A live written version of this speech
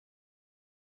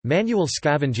Manual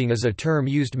scavenging is a term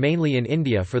used mainly in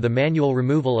India for the manual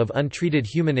removal of untreated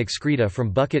human excreta from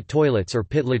bucket toilets or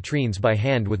pit latrines by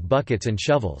hand with buckets and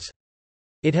shovels.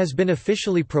 It has been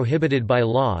officially prohibited by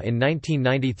law in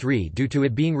 1993 due to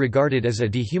it being regarded as a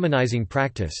dehumanizing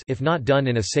practice if not done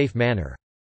in a safe manner.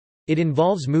 It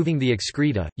involves moving the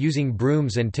excreta, using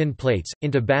brooms and tin plates,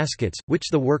 into baskets, which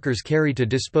the workers carry to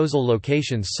disposal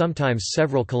locations sometimes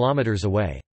several kilometers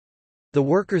away. The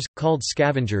workers, called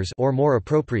scavengers or more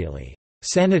appropriately,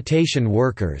 sanitation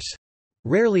workers,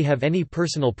 rarely have any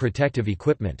personal protective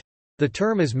equipment. The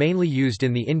term is mainly used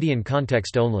in the Indian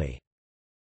context only.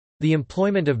 The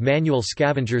employment of manual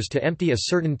scavengers to empty a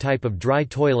certain type of dry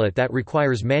toilet that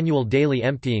requires manual daily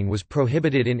emptying was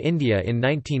prohibited in India in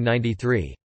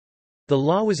 1993. The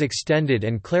law was extended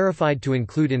and clarified to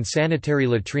include insanitary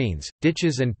latrines,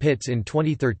 ditches and pits in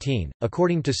 2013.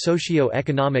 According to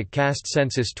Socio-Economic Caste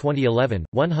Census 2011,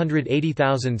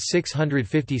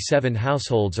 180,657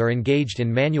 households are engaged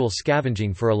in manual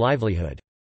scavenging for a livelihood.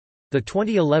 The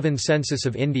 2011 census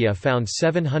of India found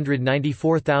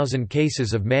 794,000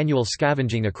 cases of manual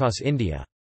scavenging across India.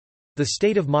 The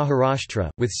state of Maharashtra,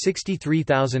 with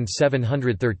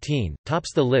 63,713,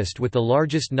 tops the list with the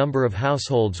largest number of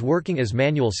households working as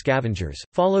manual scavengers,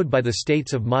 followed by the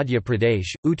states of Madhya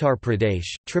Pradesh, Uttar Pradesh,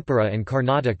 Tripura, and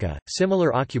Karnataka.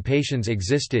 Similar occupations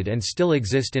existed and still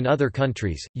exist in other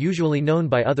countries, usually known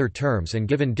by other terms and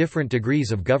given different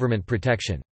degrees of government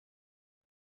protection.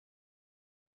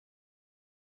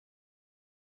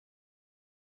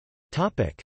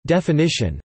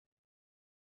 Definition.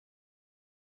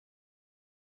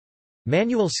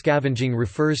 Manual scavenging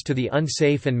refers to the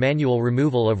unsafe and manual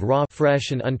removal of raw,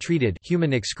 fresh and untreated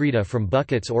human excreta from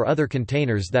buckets or other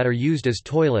containers that are used as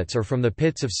toilets or from the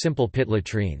pits of simple pit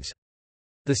latrines.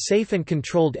 The safe and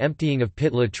controlled emptying of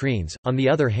pit latrines, on the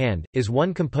other hand, is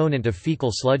one component of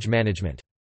fecal sludge management.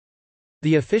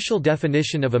 The official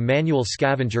definition of a manual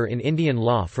scavenger in Indian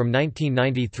law from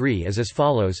 1993 is as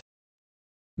follows.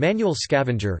 Manual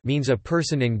scavenger means a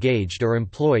person engaged or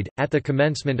employed, at the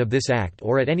commencement of this act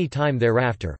or at any time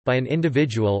thereafter, by an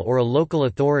individual or a local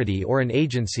authority or an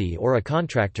agency or a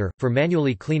contractor, for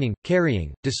manually cleaning,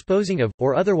 carrying, disposing of,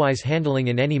 or otherwise handling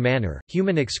in any manner,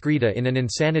 human excreta in an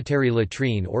insanitary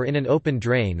latrine or in an open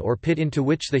drain or pit into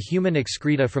which the human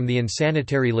excreta from the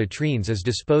insanitary latrines is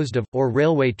disposed of, or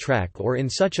railway track or in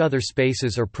such other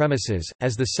spaces or premises,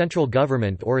 as the central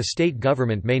government or a state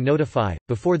government may notify,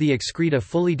 before the excreta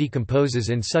fully decomposes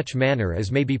in such manner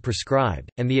as may be prescribed,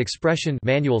 and the expression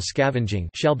manual scavenging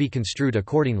shall be construed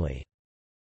accordingly.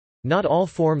 Not all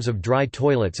forms of dry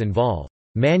toilets involve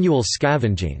manual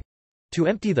scavenging to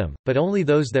empty them, but only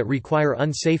those that require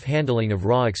unsafe handling of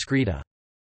raw excreta.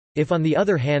 If on the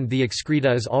other hand the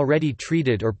excreta is already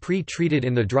treated or pre-treated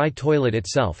in the dry toilet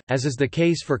itself, as is the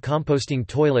case for composting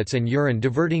toilets and urine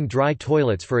diverting dry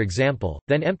toilets for example,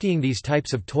 then emptying these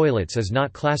types of toilets is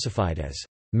not classified as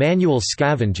manual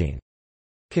scavenging.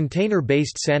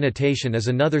 Container-based sanitation is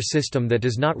another system that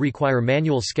does not require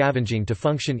manual scavenging to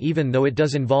function even though it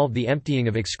does involve the emptying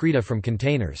of excreta from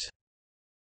containers.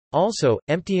 Also,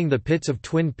 emptying the pits of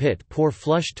twin pit pour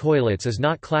flush toilets is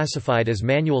not classified as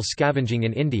manual scavenging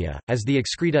in India, as the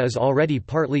excreta is already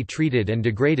partly treated and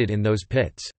degraded in those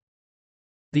pits.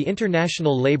 The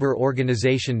International Labour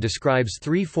Organization describes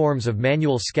three forms of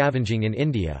manual scavenging in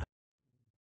India.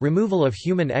 Removal of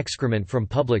human excrement from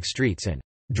public streets and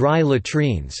dry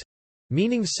latrines,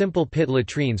 meaning simple pit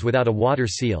latrines without a water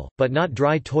seal, but not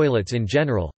dry toilets in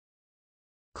general.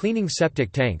 Cleaning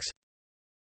septic tanks.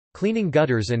 Cleaning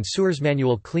gutters and sewers.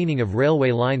 Manual cleaning of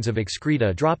railway lines of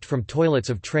excreta dropped from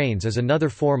toilets of trains is another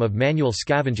form of manual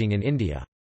scavenging in India.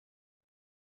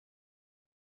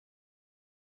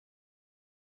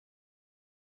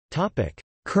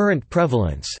 Current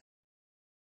prevalence.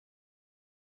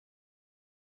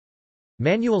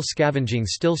 Manual scavenging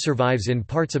still survives in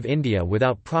parts of India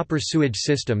without proper sewage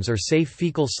systems or safe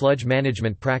fecal sludge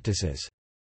management practices.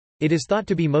 It is thought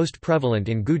to be most prevalent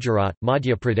in Gujarat,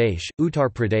 Madhya Pradesh, Uttar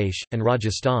Pradesh, and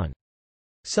Rajasthan.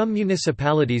 Some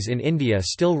municipalities in India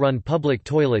still run public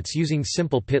toilets using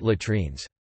simple pit latrines.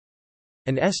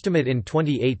 An estimate in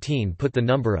 2018 put the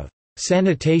number of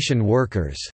sanitation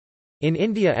workers in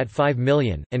India at 5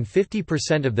 million, and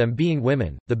 50% of them being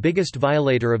women. The biggest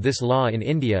violator of this law in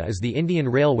India is the Indian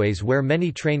Railways, where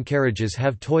many train carriages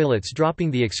have toilets dropping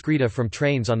the excreta from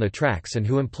trains on the tracks and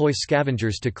who employ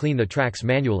scavengers to clean the tracks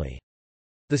manually.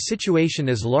 The situation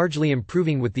is largely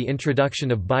improving with the introduction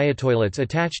of biotoilets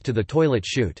attached to the toilet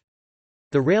chute.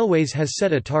 The Railways has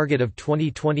set a target of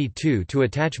 2022 to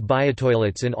attach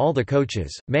biotoilets in all the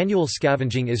coaches. Manual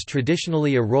scavenging is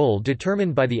traditionally a role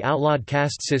determined by the outlawed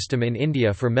caste system in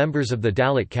India for members of the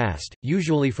Dalit caste,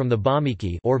 usually from the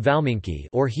Valmiki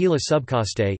or Hela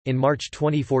subcaste. In March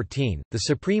 2014, the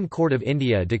Supreme Court of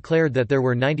India declared that there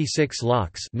were 96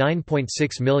 lakhs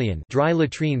 (9.6 million) dry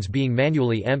latrines being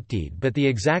manually emptied, but the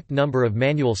exact number of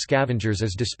manual scavengers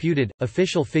is disputed.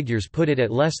 Official figures put it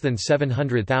at less than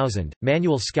 700,000.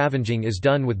 Manual scavenging is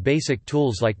done with basic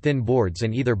tools like thin boards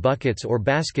and either buckets or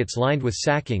baskets lined with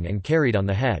sacking and carried on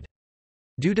the head.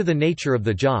 Due to the nature of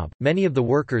the job, many of the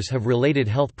workers have related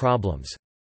health problems.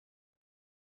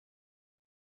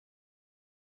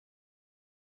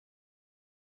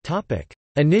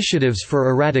 Initiatives for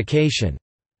eradication.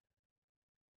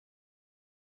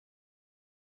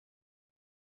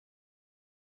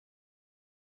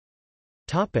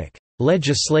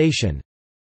 Legislation.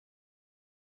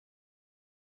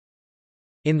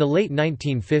 In the late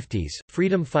 1950s,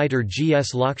 freedom fighter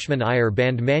G.S. Lakshman Iyer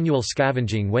banned manual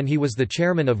scavenging when he was the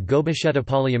chairman of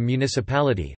Gobichettipalayam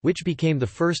municipality, which became the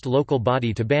first local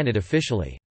body to ban it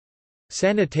officially.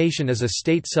 Sanitation is a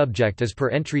state subject as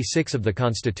per Entry 6 of the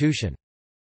Constitution.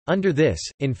 Under this,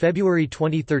 in February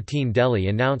 2013 Delhi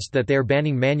announced that they are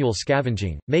banning manual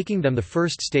scavenging, making them the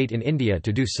first state in India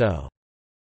to do so.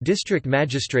 District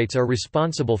magistrates are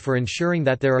responsible for ensuring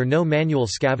that there are no manual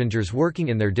scavengers working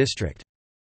in their district.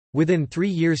 Within 3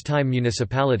 years' time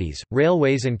municipalities,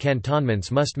 railways and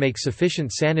cantonments must make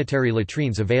sufficient sanitary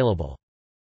latrines available.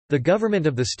 The government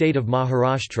of the state of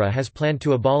Maharashtra has planned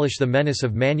to abolish the menace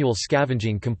of manual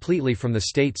scavenging completely from the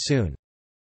state soon.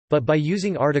 But by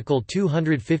using Article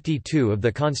 252 of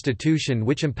the Constitution,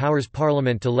 which empowers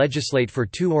Parliament to legislate for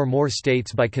 2 or more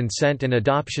states by consent and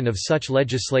adoption of such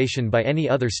legislation by any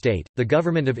other state, the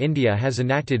Government of India has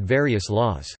enacted various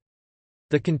laws.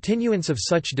 The continuance of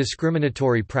such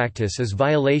discriminatory practice is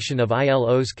violation of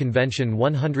ILO's Convention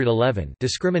 111,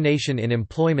 Discrimination in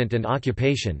Employment and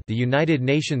Occupation. The United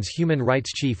Nations Human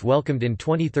Rights Chief welcomed in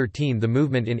 2013 the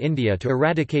movement in India to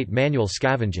eradicate manual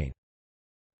scavenging.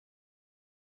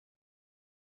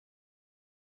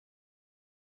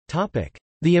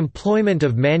 The employment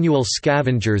of manual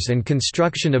scavengers and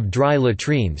construction of dry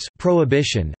latrines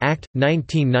Prohibition Act,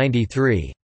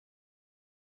 1993.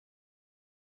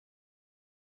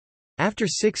 After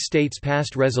 6 states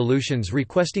passed resolutions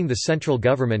requesting the central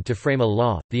government to frame a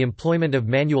law, the employment of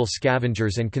manual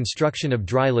scavengers and construction of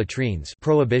dry latrines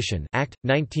Prohibition Act,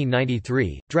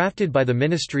 1993, drafted by the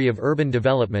Ministry of Urban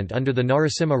Development under the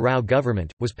Narasimha Rao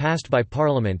government, was passed by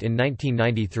Parliament in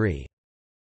 1993.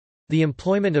 The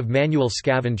employment of manual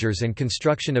scavengers and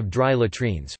construction of dry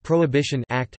latrines Prohibition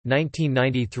Act,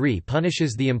 1993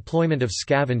 punishes the employment of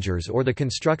scavengers or the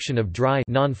construction of dry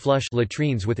non-flush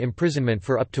latrines with imprisonment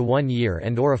for up to 1 year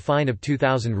and or a fine of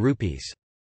 2,000 rupees.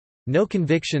 No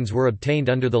convictions were obtained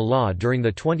under the law during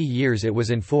the 20 years it was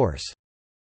in force.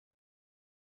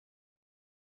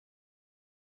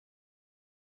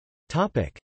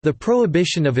 The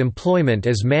Prohibition of Employment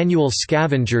as Manual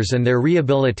Scavengers and Their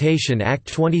Rehabilitation Act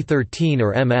 2013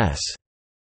 or MS.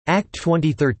 Act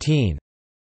 2013.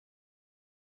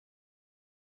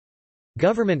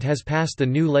 Government has passed the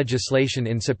new legislation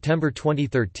in September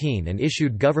 2013 and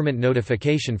issued government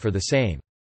notification for the same.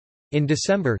 In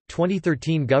December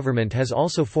 2013 government has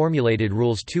also formulated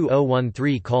Rules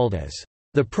 2013 called as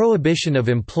the Prohibition of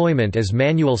Employment as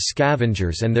Manual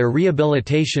Scavengers and Their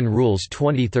Rehabilitation Rules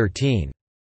 2013.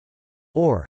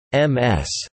 Or MS.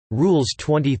 Rules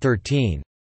 2013.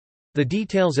 The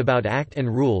details about Act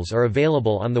and rules are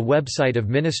available on the website of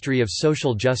Ministry of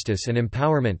Social Justice and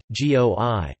Empowerment,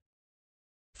 GOI.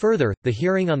 Further, the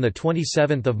hearing on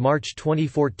 27 March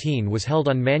 2014 was held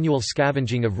on manual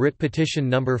scavenging of Writ Petition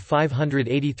No.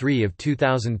 583 of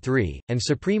 2003, and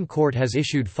Supreme Court has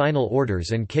issued final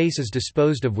orders and cases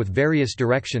disposed of with various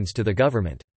directions to the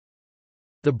government.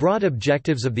 The broad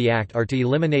objectives of the Act are to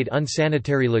eliminate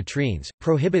unsanitary latrines,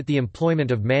 prohibit the employment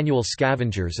of manual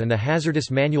scavengers and the hazardous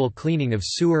manual cleaning of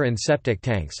sewer and septic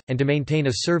tanks, and to maintain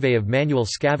a survey of manual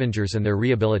scavengers and their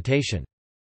rehabilitation.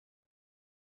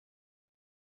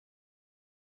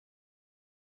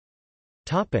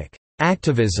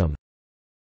 Activism.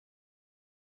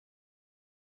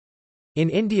 In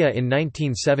India in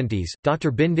 1970s,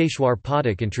 Dr. Bindeshwar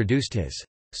Pathak introduced his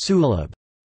Sulabh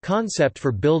concept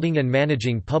for building and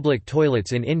managing public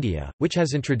toilets in India, which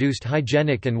has introduced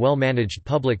hygienic and well-managed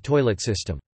public toilet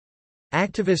system.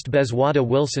 Activist Bezwada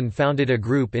Wilson founded a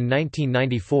group in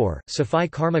 1994, Safai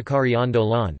Karmakari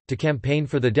Andolan, to campaign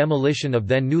for the demolition of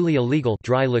then newly illegal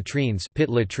dry latrines, pit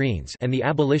latrines and the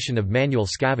abolition of manual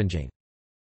scavenging.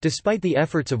 Despite the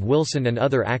efforts of Wilson and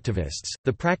other activists,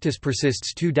 the practice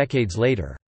persists 2 decades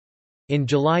later. In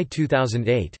July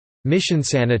 2008, Mission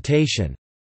Sanitation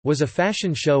was a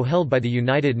fashion show held by the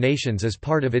United Nations as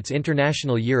part of its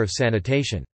International Year of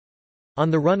Sanitation.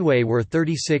 On the runway were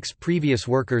 36 previous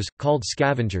workers, called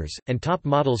scavengers, and top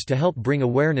models to help bring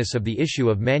awareness of the issue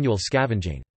of manual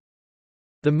scavenging.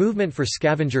 The Movement for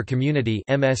Scavenger Community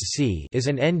 (MSC) is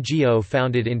an NGO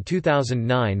founded in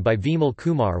 2009 by Vimal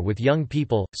Kumar with young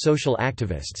people, social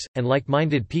activists, and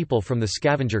like-minded people from the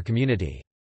scavenger community.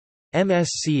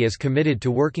 MSC is committed to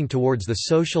working towards the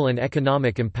social and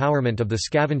economic empowerment of the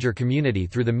scavenger community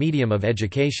through the medium of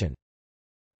education.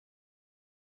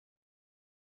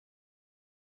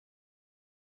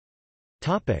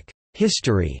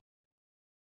 History.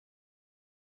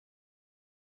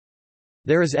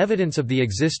 There is evidence of the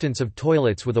existence of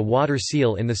toilets with a water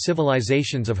seal in the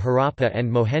civilizations of Harappa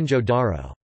and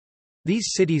Mohenjo-Daro.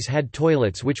 These cities had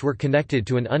toilets which were connected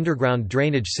to an underground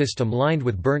drainage system lined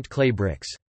with burnt clay bricks.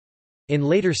 In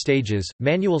later stages,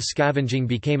 manual scavenging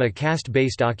became a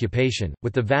caste-based occupation,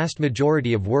 with the vast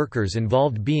majority of workers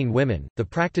involved being women. The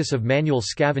practice of manual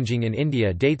scavenging in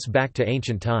India dates back to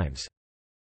ancient times.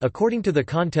 According to the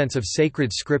contents of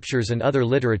sacred scriptures and other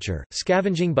literature,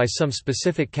 scavenging by some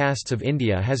specific castes of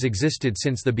India has existed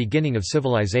since the beginning of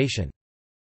civilization.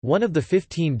 One of the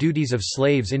 15 duties of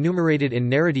slaves enumerated in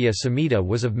Naradiya Samhita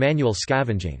was of manual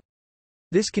scavenging.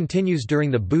 This continues during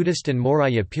the Buddhist and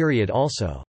Maurya period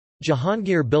also.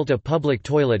 Jahangir built a public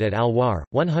toilet at Alwar,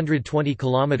 120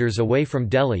 km away from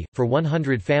Delhi, for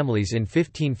 100 families in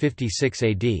 1556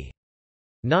 AD.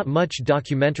 Not much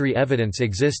documentary evidence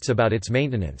exists about its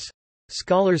maintenance.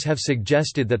 Scholars have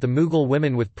suggested that the Mughal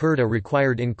women with purdah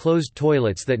required enclosed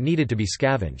toilets that needed to be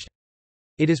scavenged.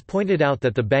 It is pointed out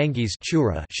that the Bangis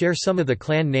share some of the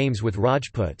clan names with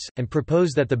Rajputs, and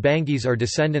propose that the Bangis are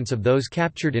descendants of those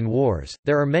captured in wars.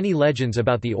 There are many legends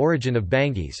about the origin of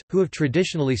Bangis, who have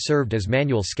traditionally served as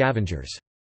manual scavengers.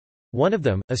 One of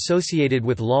them, associated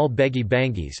with Lal Begi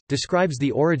Bangis, describes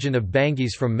the origin of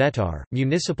Bangis from Metar.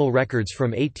 Municipal records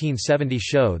from 1870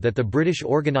 show that the British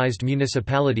organised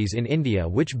municipalities in India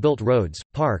which built roads,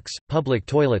 parks, public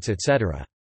toilets, etc.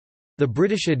 The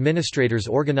British administrators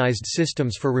organised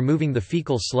systems for removing the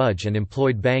fecal sludge and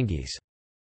employed Bangis.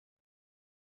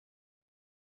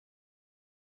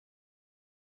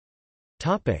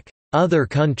 Other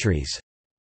countries.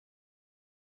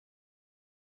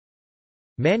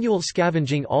 Manual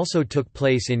scavenging also took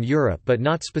place in Europe but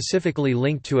not specifically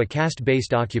linked to a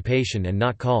caste-based occupation and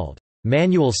not called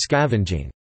manual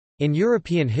scavenging. In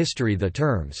European history the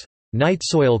terms night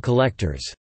soil collectors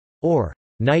or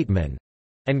nightmen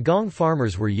and gong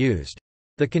farmers were used.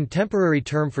 The contemporary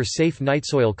term for safe night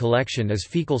soil collection is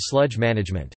fecal sludge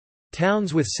management.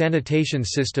 Towns with sanitation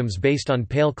systems based on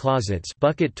pail closets,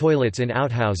 bucket toilets in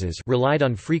outhouses relied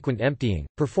on frequent emptying,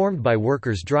 performed by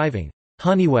workers driving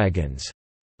honey wagons,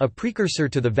 a precursor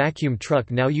to the vacuum truck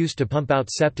now used to pump out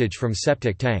septage from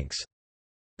septic tanks.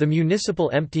 The municipal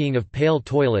emptying of pail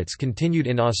toilets continued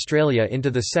in Australia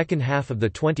into the second half of the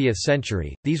 20th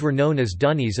century. These were known as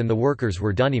dunnies and the workers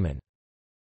were dunnymen.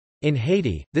 In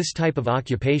Haiti, this type of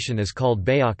occupation is called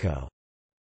bayako.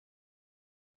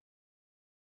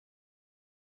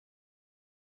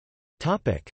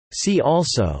 See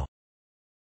also: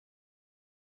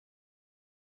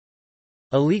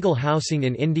 illegal housing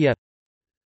in India,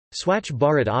 Swachh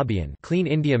Bharat Abhiyan, Clean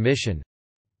India Mission,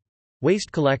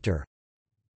 waste collector,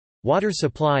 water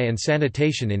supply and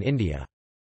sanitation in India.